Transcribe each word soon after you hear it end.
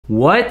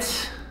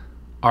What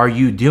are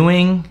you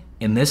doing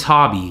in this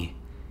hobby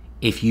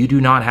if you do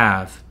not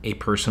have a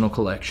personal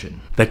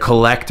collection? The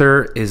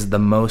collector is the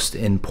most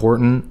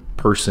important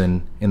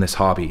person in this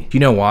hobby. Do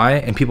you know why?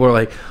 And people are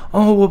like,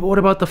 oh, well, what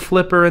about the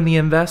flipper and the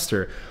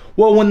investor?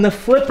 Well, when the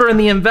flipper and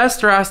the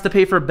investor has to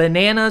pay for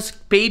bananas,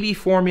 baby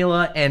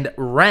formula, and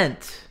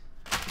rent,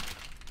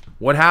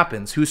 what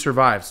happens? Who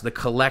survives? The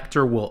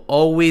collector will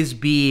always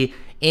be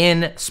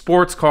in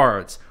sports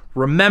cards.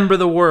 Remember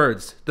the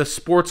words, the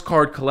sports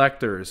card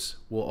collectors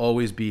will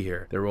always be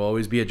here. There will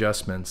always be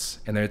adjustments,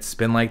 and it's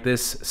been like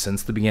this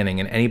since the beginning.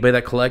 And anybody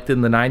that collected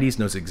in the 90s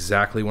knows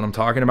exactly what I'm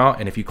talking about.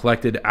 And if you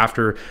collected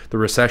after the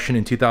recession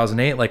in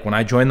 2008, like when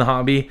I joined the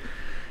hobby,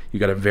 you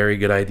got a very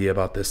good idea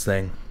about this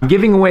thing. I'm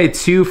giving away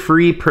 2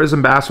 free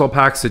Prism basketball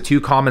packs to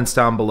 2 comments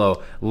down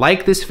below.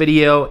 Like this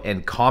video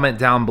and comment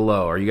down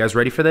below. Are you guys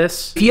ready for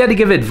this? If you had to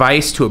give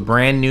advice to a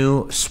brand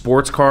new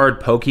sports card,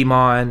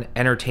 Pokemon,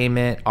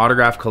 entertainment,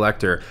 autograph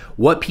collector,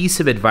 what piece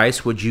of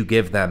advice would you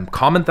give them?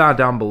 Comment that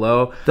down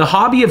below. The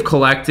hobby of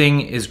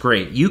collecting is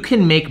great. You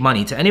can make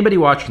money. To anybody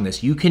watching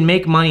this, you can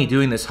make money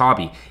doing this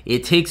hobby.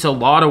 It takes a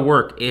lot of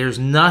work. There's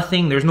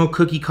no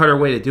cookie cutter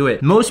way to do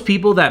it. Most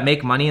people that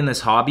make money in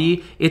this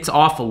hobby, it's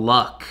off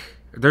luck.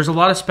 There's a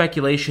lot of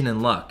speculation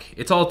and luck.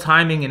 It's all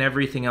timing and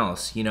everything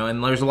else, you know,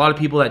 and there's a lot of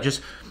people that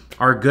just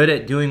are good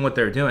at doing what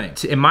they're doing.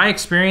 In my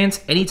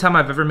experience, anytime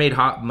I've ever made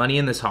money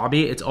in this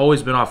hobby, it's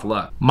always been off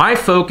luck. My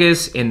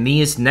focus in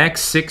these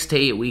next 6 to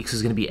 8 weeks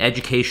is gonna be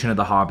education of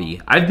the hobby.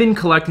 I've been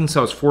collecting since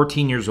I was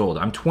 14 years old.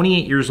 I'm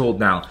 28 years old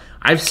now.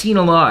 I've seen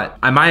a lot.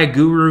 Am I a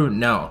guru?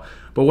 No.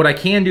 But what I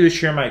can do is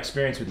share my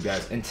experience with you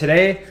guys. And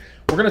today,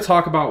 we're gonna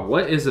talk about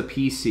what is a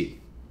PC.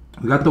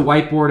 We got the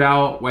whiteboard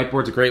out.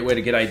 Whiteboard's a great way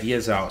to get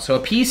ideas out. So a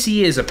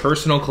PC is a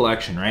personal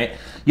collection, right?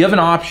 You have an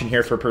option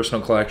here for a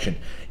personal collection.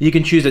 You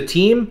can choose a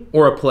team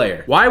or a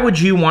player. Why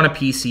would you want to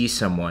PC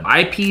someone?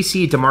 I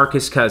PC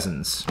DeMarcus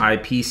Cousins. I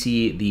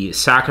PC the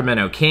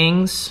Sacramento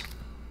Kings.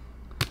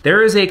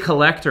 There is a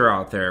collector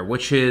out there,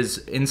 which is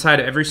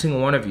inside of every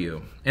single one of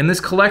you. And this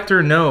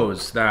collector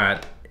knows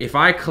that if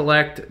I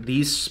collect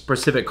these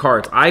specific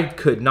cards, I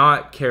could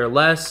not care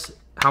less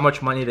how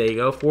much money they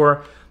go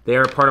for. They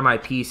are part of my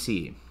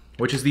PC,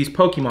 which is these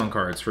Pokemon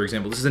cards, for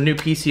example. This is a new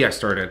PC I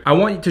started. I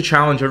want you to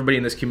challenge everybody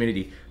in this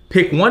community.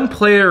 Pick one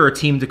player or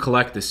team to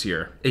collect this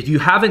year. If you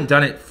haven't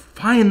done it,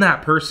 find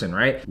that person,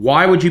 right?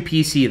 Why would you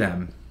PC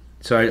them?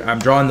 So I'm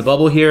drawing the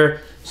bubble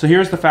here. So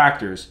here's the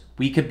factors.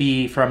 They could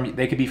be from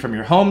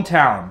your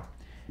hometown.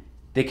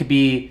 They could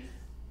be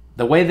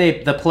the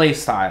way the play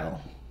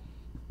style.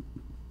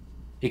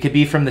 It could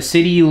be from the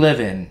city you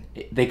live in.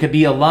 They could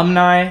be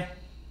alumni.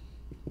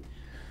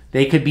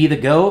 They could be the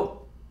GOAT.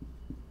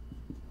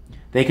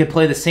 They could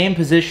play the same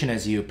position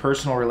as you,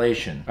 personal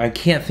relation. I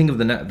can't think of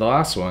the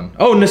last one.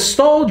 Oh,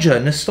 nostalgia.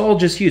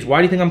 Nostalgia's huge. Why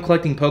do you think I'm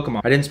collecting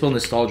Pokemon? I didn't spell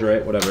nostalgia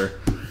right, whatever.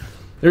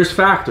 There's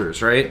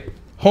factors, right?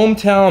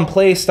 Hometown,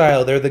 play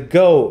style, they're the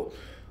GOAT.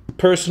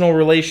 Personal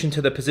relation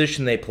to the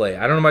position they play.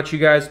 I don't know about you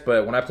guys,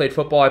 but when I played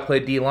football, I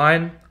played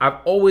D-line. I've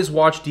always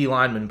watched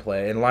D-linemen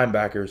play and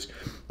linebackers.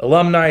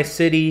 Alumni,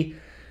 city,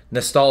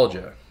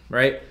 nostalgia,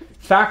 right?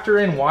 Factor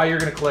in why you're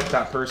gonna collect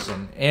that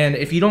person. And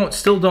if you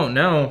still don't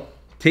know,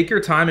 take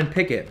your time and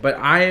pick it. But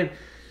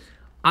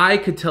I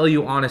could tell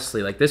you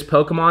honestly, like this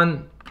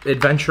Pokemon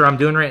adventure I'm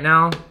doing right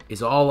now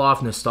is all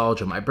off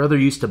nostalgia. My brother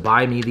used to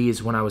buy me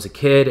these when I was a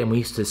kid, and he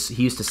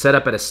used to set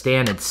up at a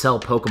stand and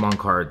sell Pokemon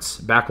cards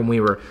back when we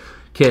were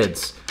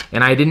kids.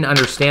 And I didn't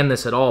understand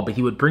this at all, but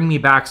he would bring me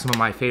back some of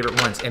my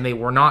favorite ones, and they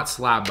were not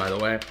slab, by the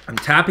way. I'm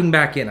tapping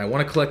back in. I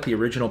want to collect the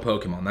original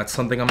Pokemon. That's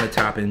something I'm going to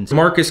tap into.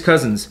 Marcus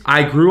Cousins.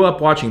 I grew up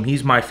watching him.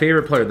 He's my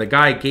favorite player. The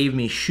guy gave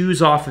me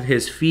shoes off of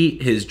his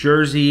feet, his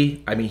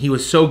jersey. I mean, he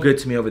was so good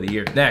to me over the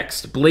years.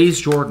 Next,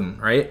 Blaze Jordan,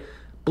 right?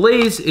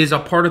 Blaze is a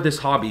part of this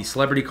hobby,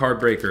 Celebrity Card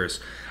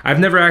Breakers. I've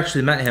never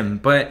actually met him,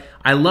 but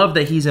I love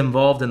that he's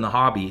involved in the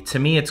hobby. To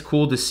me, it's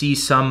cool to see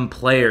some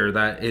player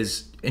that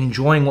is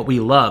enjoying what we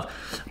love.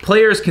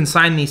 Players can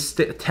sign these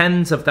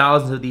tens of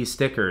thousands of these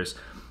stickers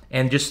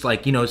and just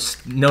like, you know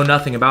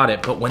nothing about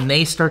it. But when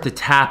they start to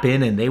tap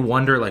in and they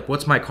wonder like,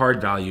 what's my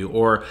card value?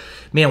 Or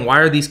man, why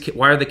are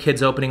the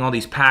kids opening all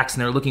these packs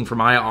and they're looking for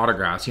my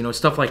autographs? You know,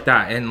 stuff like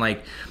that. And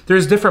like,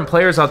 there's different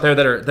players out there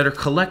that are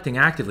collecting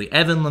actively.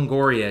 Evan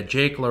Longoria,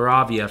 Jake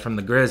LaRavia from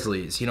the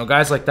Grizzlies, you know,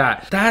 guys like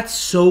that. That's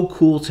so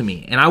cool to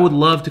me. And I would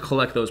love to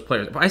collect those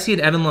players. If I see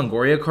an Evan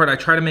Longoria card, I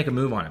try to make a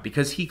move on it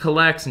because he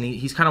collects and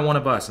he's kind of one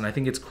of us. And I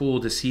think it's cool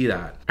to see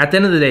that. At the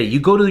end of the day,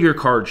 you go to your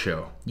card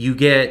show. You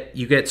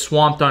get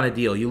swamped on a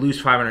deal. You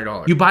lose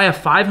 $500. You buy a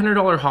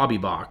 $500 hobby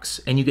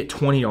box and you get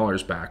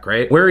 $20 back,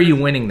 right? Where are you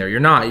winning there? You're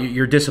not.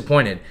 You're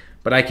disappointed.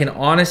 But I can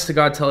honest to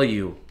God tell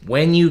you,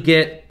 when you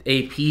get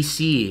a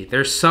PC,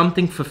 there's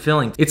something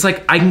fulfilling. It's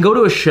like I can go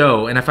to a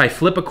show and if I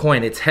flip a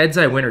coin, it's heads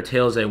I win or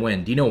tails I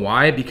win. Do you know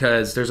why?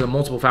 Because there's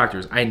multiple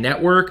factors. I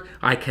network,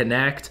 I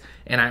connect,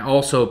 and I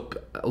also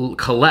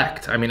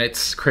collect. I mean,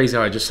 it's crazy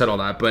how I just said all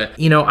that, but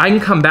you know, I can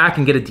come back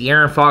and get a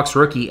De'Aaron Fox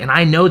rookie and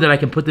I know that I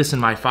can put this in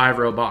my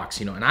 5-row box,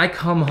 you know, and I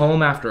come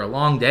home after a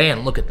long day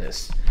and look at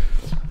this.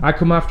 I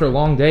come after a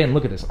long day and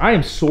look at this. I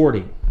am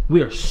sorting.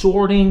 We are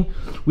sorting.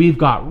 We've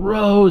got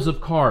rows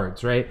of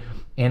cards, right?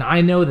 And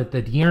I know that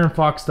the De'Aaron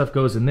Fox stuff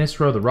goes in this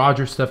row, the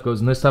Rogers stuff goes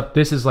in this stuff.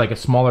 This is like a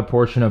smaller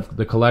portion of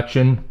the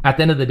collection. At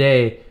the end of the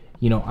day,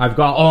 you know, I've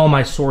got all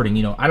my sorting.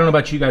 You know, I don't know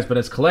about you guys, but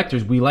as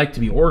collectors, we like to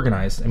be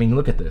organized. I mean,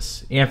 look at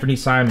this. Anthony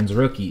Simons,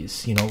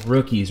 rookies, you know,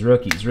 rookies,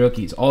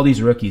 all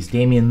these rookies,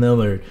 Damian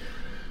Lillard.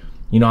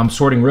 You know, I'm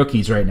sorting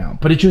rookies right now.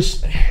 But it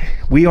just,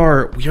 we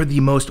are the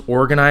most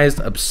organized,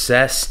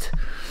 obsessed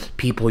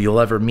people you'll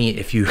ever meet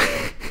if you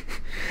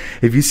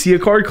if you see a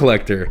card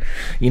collector,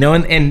 you know,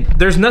 and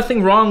there's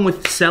nothing wrong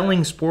with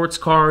selling sports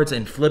cards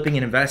and flipping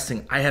and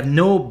investing. I have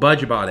no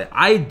budge about it.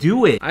 I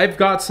do it. I've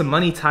got some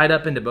money tied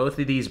up into both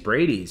of these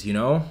Brady's, you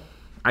know.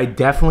 I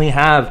definitely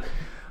have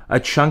a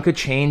chunk of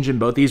change in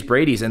both these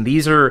Brady's, and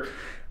these are,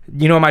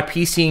 you know, my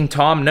PCing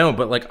Tom, no,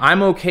 but like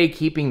I'm okay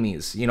keeping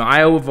these. You know, I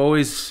have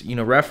always, you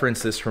know,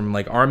 referenced this from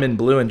like Armin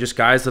Blue and just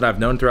guys that I've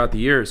known throughout the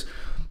years.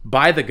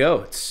 Buy the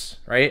GOATs,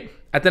 right?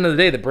 At the end of the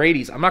day, the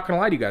Brady's, I'm not going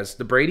to lie to you guys,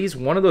 the Brady's,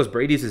 one of those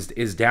Brady's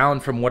is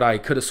down from what I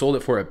could have sold it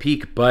for at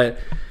peak, but,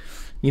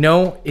 you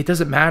know, it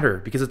doesn't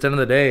matter because at the end of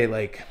the day,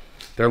 like,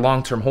 they're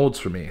long-term holds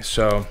for me.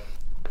 So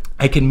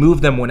I can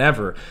move them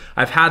whenever.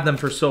 I've had them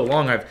for so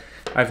long.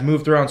 I've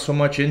moved around so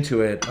much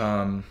into it.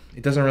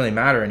 It doesn't really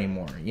matter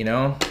anymore, you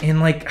know? And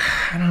like,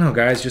 I don't know,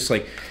 guys, just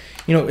like,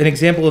 you know, an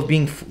example of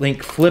being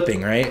like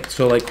flipping, right?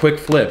 So like quick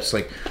flips,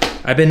 like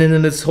I've been into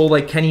this whole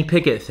like Kenny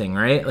Pickett thing,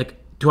 right? Like,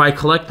 do I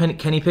collect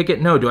Kenny Pickett?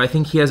 No. Do I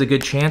think he has a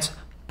good chance?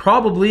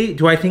 Probably.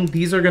 Do I think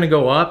these are going to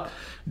go up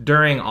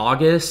during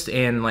August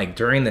and like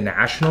during the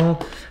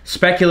National?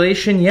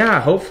 Speculation, yeah,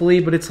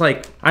 hopefully, but it's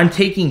like I'm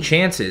taking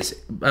chances.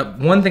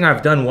 One thing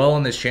I've done well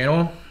on this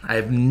channel,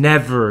 I've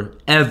never,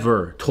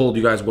 ever told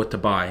you guys what to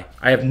buy.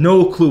 I have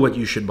no clue what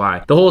you should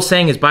buy. The whole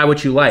saying is buy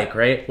what you like,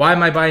 right? Why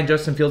am I buying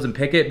Justin Fields and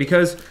Pickett?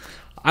 Because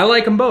I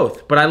like them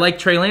both, but I liked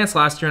Trey Lance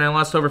last year and I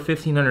lost over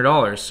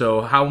 $1,500.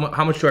 So how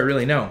much do I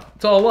really know?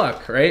 It's all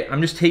luck, right?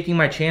 I'm just taking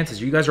my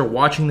chances. You guys are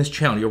watching this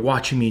channel. You're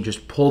watching me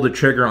just pull the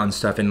trigger on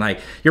stuff, and like,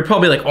 you're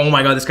probably like, oh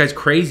my God, this guy's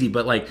crazy.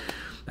 But like,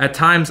 at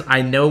times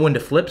I know when to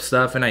flip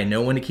stuff and I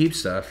know when to keep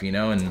stuff, you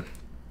know, and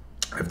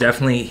I've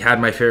definitely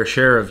had my fair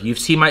share of,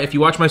 if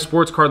you watch my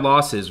sports card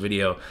losses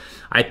video,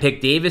 I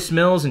picked Davis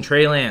Mills and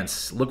Trey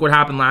Lance. Look what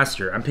happened last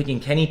year. I'm picking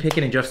Kenny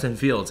Pickett and Justin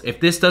Fields. If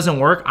this doesn't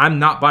work, I'm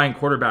not buying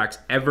quarterbacks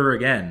ever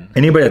again.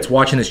 Anybody that's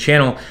watching this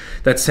channel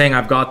that's saying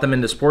I've got them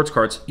into sports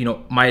cards, you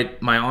know, my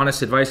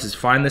honest advice is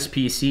find this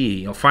PC.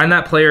 You know, find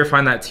that player,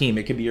 find that team.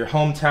 It could be your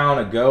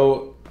hometown, a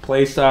GOAT,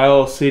 play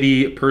style,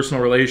 city,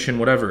 personal relation,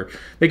 whatever.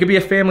 They could be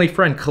a family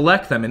friend.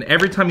 Collect them, and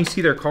every time you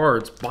see their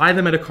cards, buy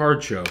them at a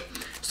card show.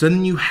 So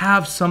then you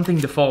have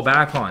something to fall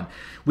back on.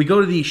 We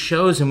go to these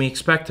shows and we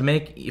expect to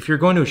make, if you're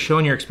going to a show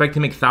and you're expecting to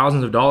make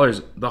thousands of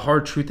dollars, the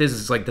hard truth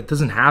is like that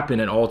doesn't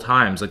happen at all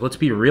times. Like, let's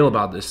be real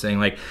about this thing.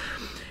 Like,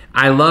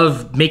 I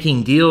love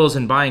making deals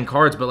and buying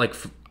cards, but like,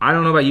 I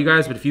don't know about you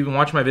guys, but if you've been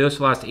watching my videos for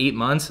the last 8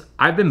 months,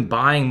 I've been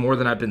buying more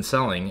than I've been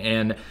selling,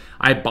 and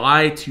I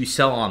buy to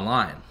sell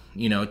online.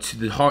 You know, to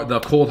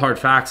the cold hard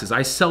facts is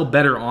I sell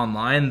better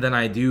online than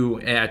I do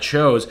at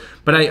shows,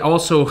 but I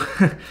also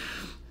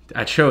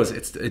at shows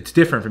it's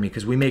different for me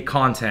because we make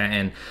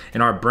content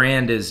and our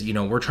brand is, you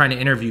know, we're trying to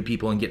interview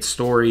people and get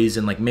stories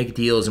and like make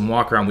deals and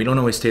walk around. We don't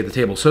always stay at the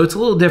table, so it's a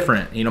little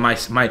different. You know,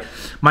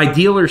 my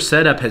dealer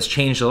setup has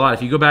changed a lot.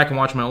 If you go back and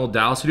watch my old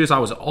Dallas videos, I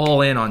was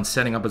all in on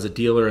setting up as a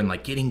dealer and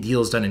like getting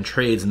deals done in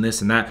trades and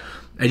this and that.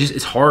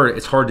 It's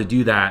hard to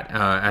do that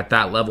at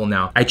that level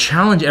now. I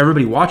challenge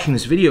everybody watching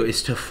this video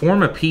is to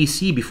form a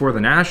PC before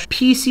the National.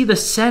 PC the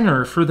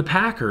center for the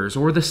Packers,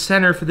 or the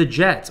center for the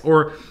Jets,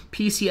 or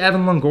PC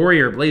Evan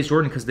Longoria or Blaze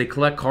Jordan because they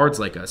collect cards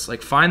like us.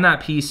 Like, find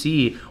that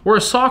PC, or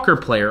a soccer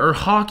player or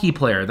hockey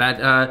player.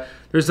 That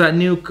there's that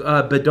new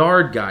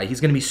Bedard guy.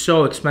 He's gonna be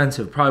so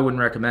expensive. Probably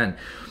wouldn't recommend.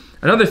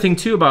 Another thing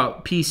too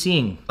about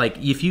PCing, like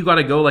if you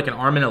gotta go like an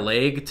arm and a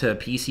leg to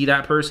PC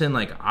that person,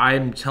 like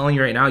I'm telling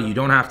you right now, you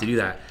don't have to do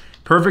that.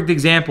 Perfect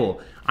example.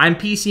 I'm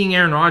PCing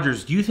Aaron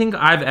Rodgers. Do you think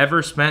I've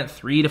ever spent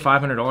 $300 to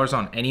 $500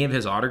 on any of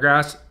his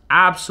autographs?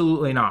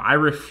 Absolutely not. I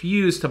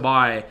refuse to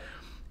buy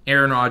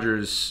Aaron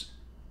Rodgers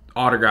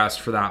autographs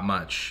for that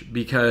much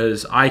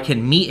because I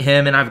can meet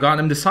him and I've gotten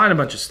him to sign a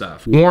bunch of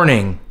stuff.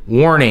 Warning,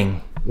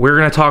 warning. We're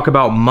gonna talk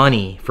about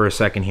money for a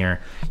second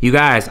here. You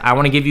guys, I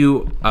wanna give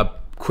you a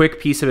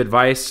quick piece of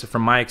advice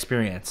from my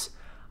experience.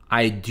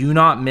 I do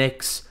not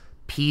mix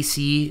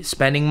PC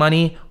spending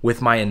money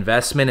with my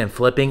investment and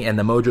flipping and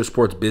the Mojo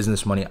Sports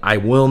business money. I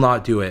will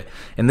not do it.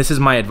 And this is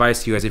my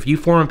advice to you guys. If you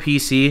form a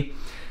PC,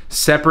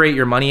 separate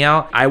your money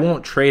out. I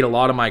won't trade a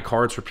lot of my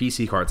cards for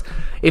PC cards.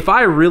 If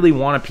I really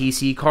want a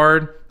PC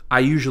card, I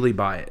usually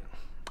buy it.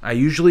 I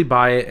usually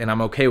buy it and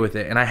I'm okay with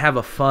it. And I have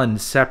a fund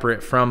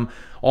separate from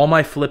all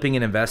my flipping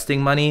and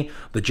investing money,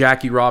 the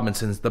Jackie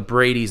Robinsons, the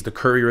Brady's, the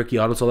Curry rookie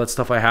autos, all that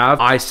stuff I have.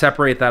 I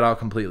separate that out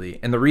completely.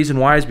 And the reason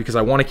why is because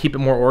I want to keep it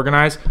more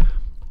organized.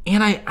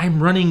 And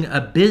I'm running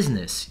a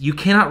business. You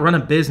cannot run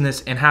a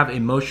business and have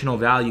emotional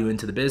value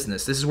into the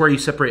business. This is where you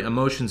separate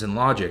emotions and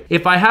logic.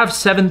 If I have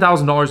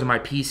 $7,000 in my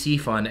PC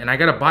fund and I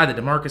gotta buy the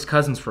DeMarcus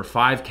Cousins for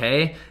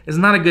 $5K, it's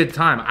not a good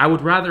time. I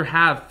would rather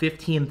have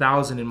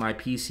 $15,000 in my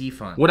PC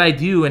fund. What I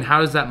do and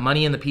how does that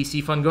money in the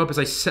PC fund go up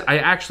is I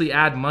actually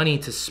add money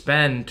to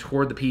spend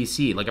toward the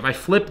PC. Like if I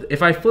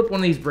flip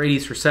one of these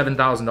Brady's for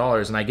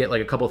 $7,000 and I get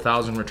like a couple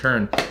thousand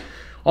return,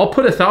 I'll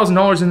put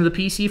 $1,000 into the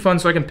PC fund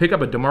so I can pick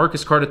up a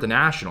DeMarcus card at the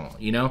National,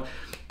 you know?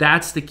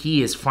 That's the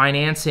key, is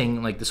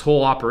financing like this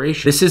whole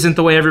operation. This isn't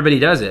the way everybody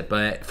does it,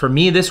 but for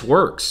me, this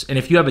works. And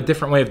if you have a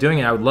different way of doing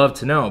it, I would love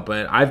to know.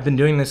 But I've been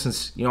doing this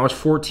since, you know, I was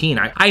 14.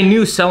 I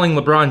knew selling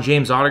LeBron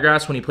James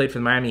autographs when he played for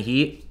the Miami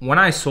Heat. When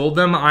I sold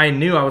them, I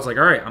knew, I was like,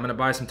 all right, I'm gonna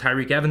buy some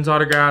Tyreek Evans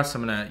autographs.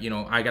 I'm gonna, you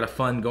know, I got a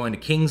fund going to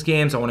Kings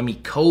games. I wanna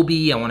meet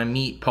Kobe. I wanna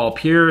meet Paul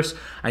Pierce.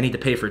 I need to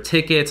pay for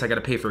tickets. I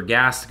gotta pay for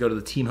gas to go to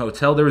the team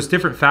hotel. There was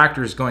different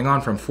factors going on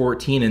from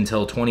 14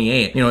 until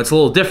 28. You know, it's a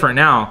little different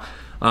now.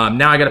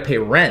 Now I gotta pay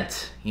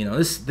rent. You know,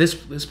 this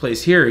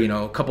place here, you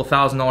know, a couple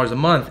 $1,000s a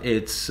month.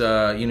 It's, you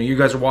know, you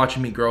guys are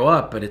watching me grow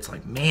up, but it's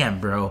like, man,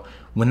 bro,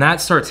 when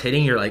that starts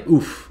hitting, you're like,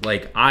 oof,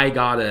 like I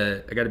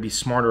gotta be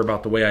smarter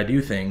about the way I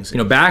do things. You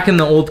know, back in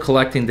the old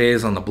collecting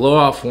days on the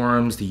Blowout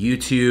forums, the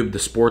YouTube, the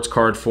sports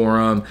card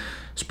forum,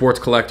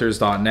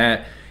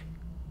 sportscollectors.net,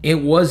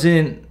 it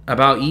wasn't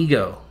about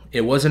ego.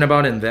 It wasn't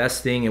about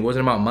investing. It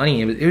wasn't about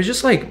money. It was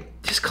just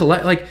like, just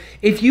collect. Like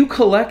if you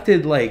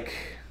collected like,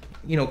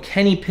 you know,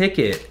 Kenny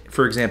Pickett,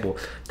 for example,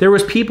 there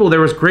was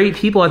great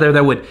people out there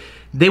that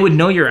they would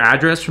know your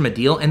address from a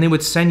deal and they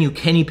would send you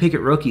Kenny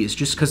Pickett rookies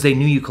just because they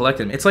knew you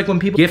collected them. It's like when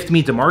people gift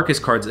me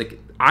DeMarcus cards, like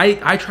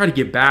I try to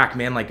give back,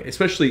 man, like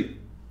especially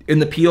in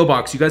the P.O.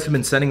 box, you guys have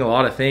been sending a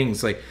lot of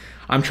things. Like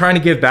I'm trying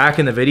to give back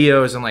in the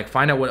videos and like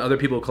find out what other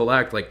people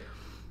collect. Like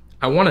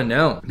I want to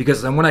know,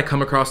 because then when I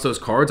come across those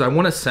cards, I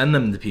want to send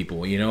them to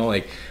people, you know,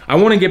 like I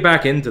want to get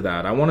back into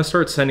that. I want to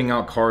start sending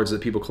out cards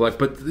that people collect.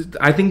 But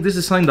I think this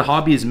is something the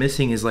hobby is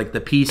missing, is like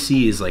the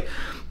PC is like,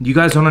 you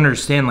guys don't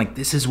understand, like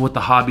this is what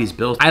the hobby is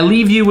built. I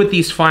leave you with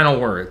these final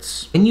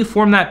words. When you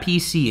form that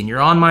PC and you're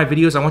on my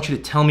videos, I want you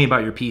to tell me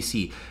about your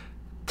PC.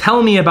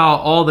 Tell me about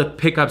all the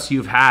pickups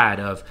you've had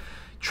of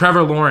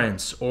Trevor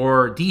Lawrence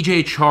or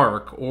DJ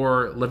Chark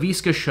or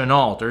Laviska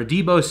Shenault or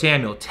Deebo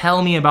Samuel.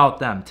 Tell me about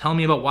them. Tell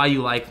me about why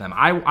you like them.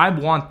 I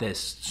want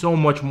this so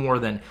much more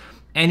than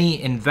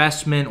any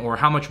investment or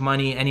how much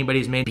money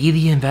anybody's made. Be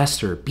the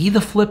investor, be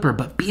the flipper,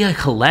 but be a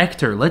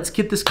collector. Let's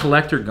get this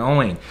collector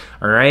going,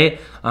 all right?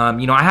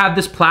 You know, I have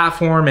this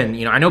platform and,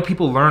 you know, I know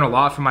people learn a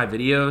lot from my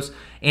videos,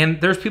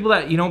 and there's people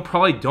that, you know,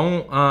 probably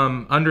don't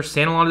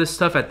understand a lot of this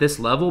stuff at this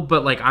level,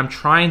 but like I'm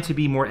trying to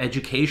be more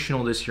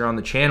educational this year on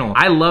the channel.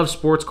 I love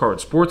sports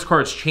cards. Sports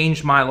cards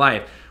changed my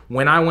life.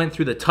 When I went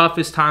through the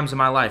toughest times of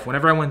my life,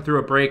 whenever I went through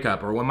a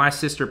breakup or when my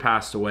sister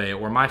passed away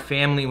or my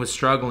family was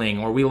struggling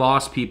or we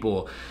lost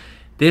people,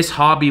 this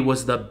hobby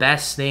was the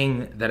best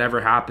thing that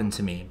ever happened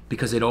to me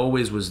because it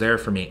always was there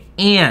for me.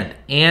 And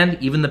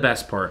even the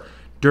best part,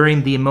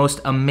 during the most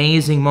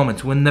amazing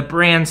moments, when the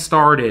brand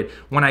started,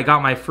 when I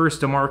got my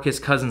first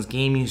DeMarcus Cousins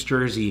game used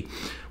jersey,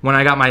 when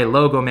I got my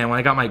logo man, when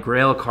I got my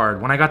Grail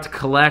card, when I got to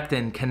collect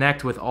and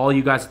connect with all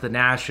you guys at the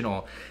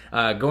National,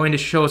 going to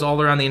shows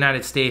all around the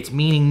United States,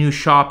 meeting new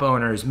shop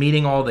owners,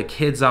 meeting all the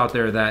kids out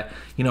there that,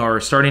 you know, are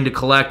starting to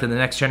collect in the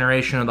next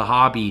generation of the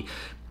hobby,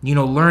 you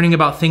know, learning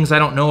about things I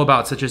don't know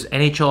about, such as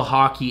NHL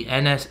hockey,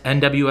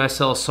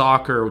 NWSL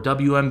soccer,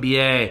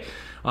 WNBA,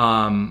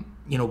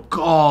 you know,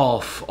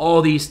 golf,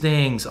 all these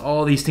things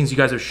you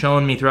guys have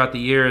shown me throughout the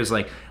years.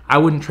 Like, I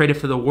wouldn't trade it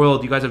for the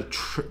world. You guys have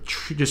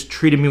just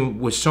treated me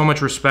with so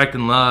much respect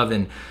and love,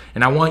 and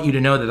I want you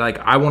to know that, like,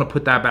 I want to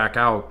put that back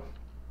out.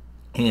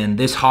 And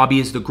this hobby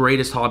is the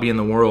greatest hobby in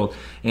the world.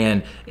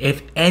 And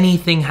if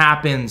anything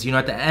happens, you know,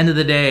 at the end of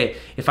the day,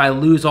 if I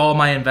lose all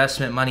my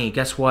investment money,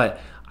 guess what?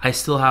 I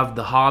still have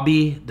the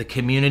hobby, the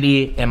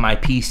community, and my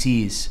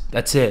PCs.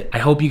 That's it. I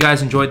hope you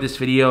guys enjoyed this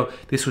video.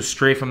 This was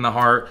straight from the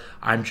heart.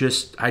 I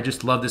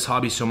just love this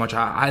hobby so much.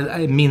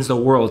 It means the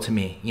world to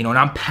me, you know, and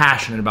I'm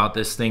passionate about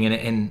this thing,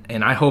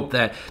 and I hope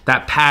that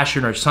that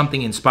passion or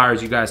something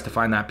inspires you guys to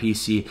find that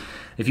PC.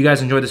 If you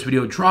guys enjoyed this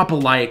video, drop a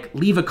like,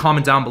 leave a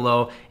comment down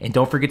below, and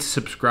don't forget to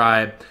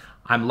subscribe.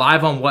 I'm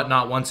live on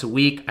Whatnot once a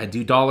week. I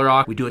do Dollar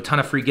Rock. We do a ton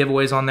of free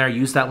giveaways on there.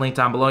 Use that link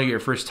down below. You get your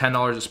first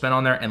 $10 to spend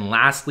on there. And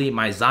lastly,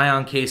 my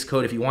Zion case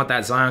code. If you want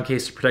that Zion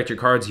case to protect your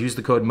cards, use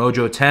the code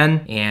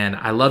Mojo10. And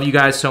I love you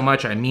guys so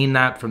much. I mean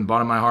that from the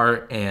bottom of my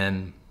heart.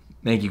 And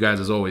thank you guys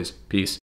as always. Peace.